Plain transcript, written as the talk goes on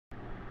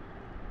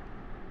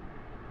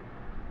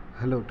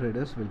Hello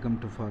traders, welcome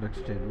to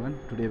Forex Trade 1.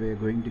 Today we are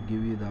going to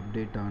give you the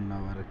update on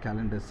our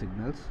calendar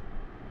signals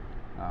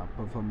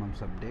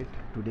performance update.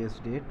 Today's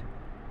date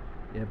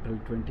April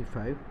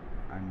 25,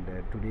 and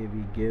today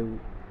we gave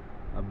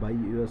buy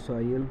US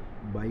oil,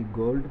 buy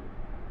gold,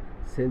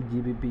 sell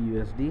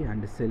GBPUSD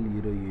and sell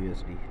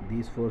EURUSD.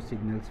 These four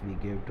signals we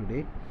gave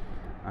today,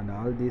 and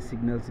all these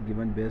signals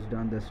given based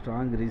on the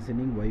strong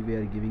reasoning why we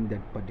are giving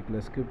that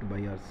particular script buy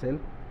or sell.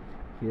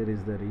 Here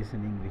is the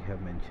reasoning we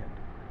have mentioned.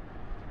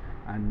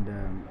 And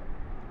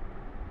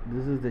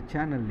this is the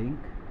channel link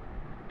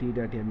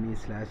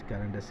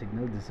t.me/calendar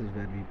signal. This is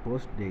where we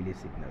post daily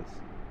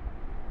signals.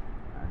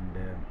 And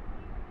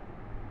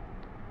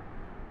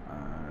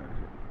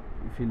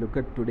if you look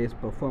at today's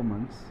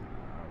performance,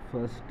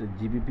 first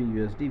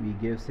GBPUSD, we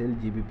gave sell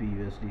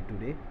GBPUSD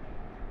today,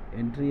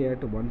 entry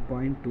at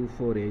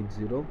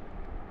 1.2480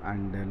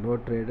 and low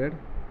traded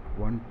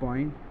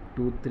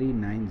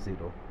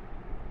 1.2390.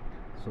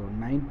 So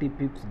 90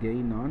 pips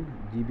gain on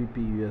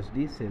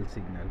GBPUSD sell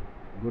signal.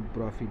 Good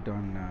profit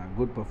on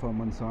good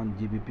performance on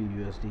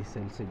GBPUSD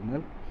sell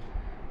signal,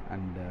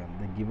 and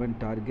the given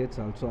targets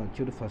also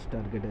achieved. First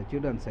target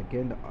achieved and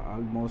second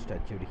almost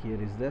achieved. Here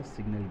is the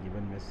signal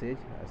given message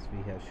as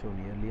we have shown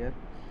earlier.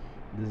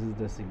 This is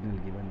the signal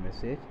given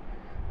message,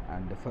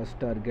 and the first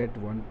target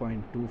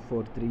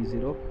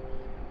 1.2430,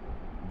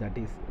 that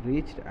is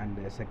reached, and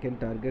the second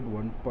target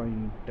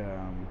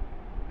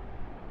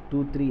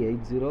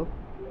 1.2380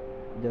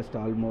 just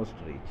almost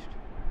reached.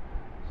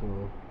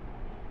 So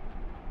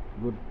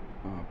good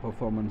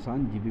performance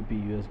on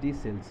GBPUSD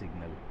sell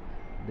signal.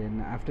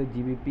 Then after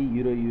GBP,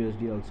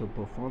 EURUSD also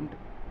performed.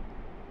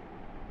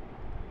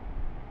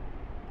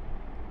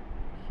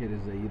 Here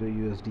is the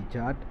EURUSD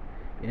chart.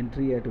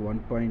 Entry at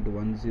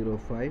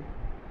 1.105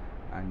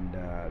 and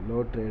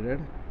low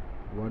traded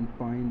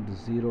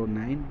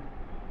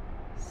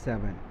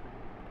 1.097.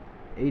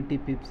 80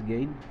 pips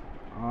gain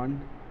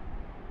on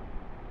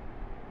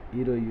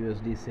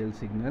EURUSD sell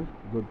signal.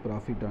 Good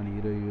profit on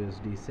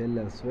EURUSD sell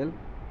as well.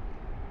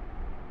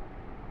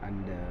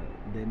 And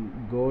then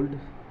gold,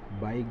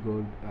 buy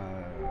gold,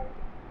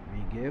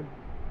 we gave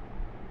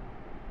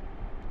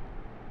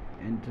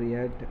entry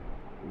at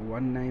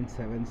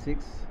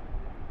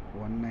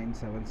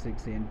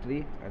 1976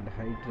 entry, and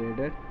high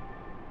traded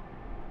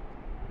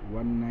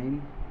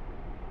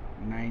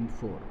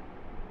 1994.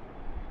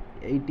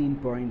 18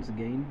 points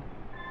gain.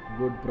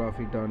 Good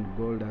profit on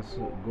gold as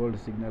gold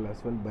signal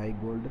as well. Buy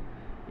gold,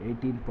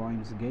 18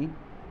 points gain.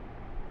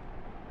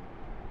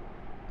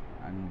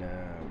 And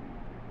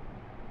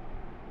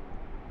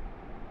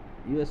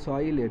US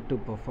oil yet to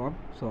perform.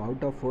 So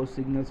out of 4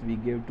 signals we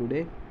gave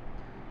today,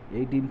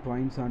 18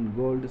 points on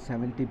gold,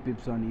 70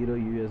 pips on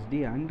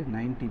EURUSD and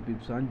 90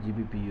 pips on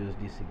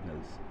GBPUSD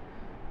signals.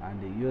 And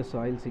the US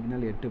oil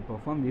signal yet to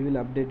perform. We will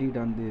update it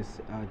on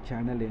this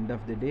channel end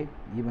of the day.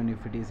 Even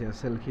if it is a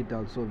sell hit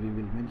also, we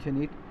will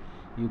mention it.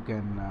 You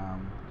can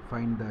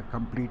find the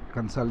complete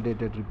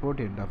consolidated report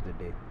end of the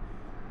day.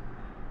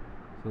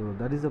 So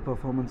that is the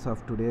performance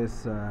of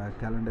today's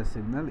calendar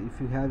signal. If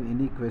you have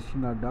any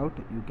question or doubt,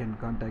 you can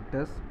contact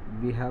us.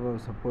 We have our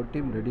support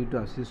team ready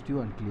to assist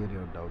you and clear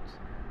your doubts.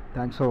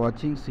 Thanks for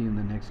watching. See you in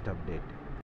the next update.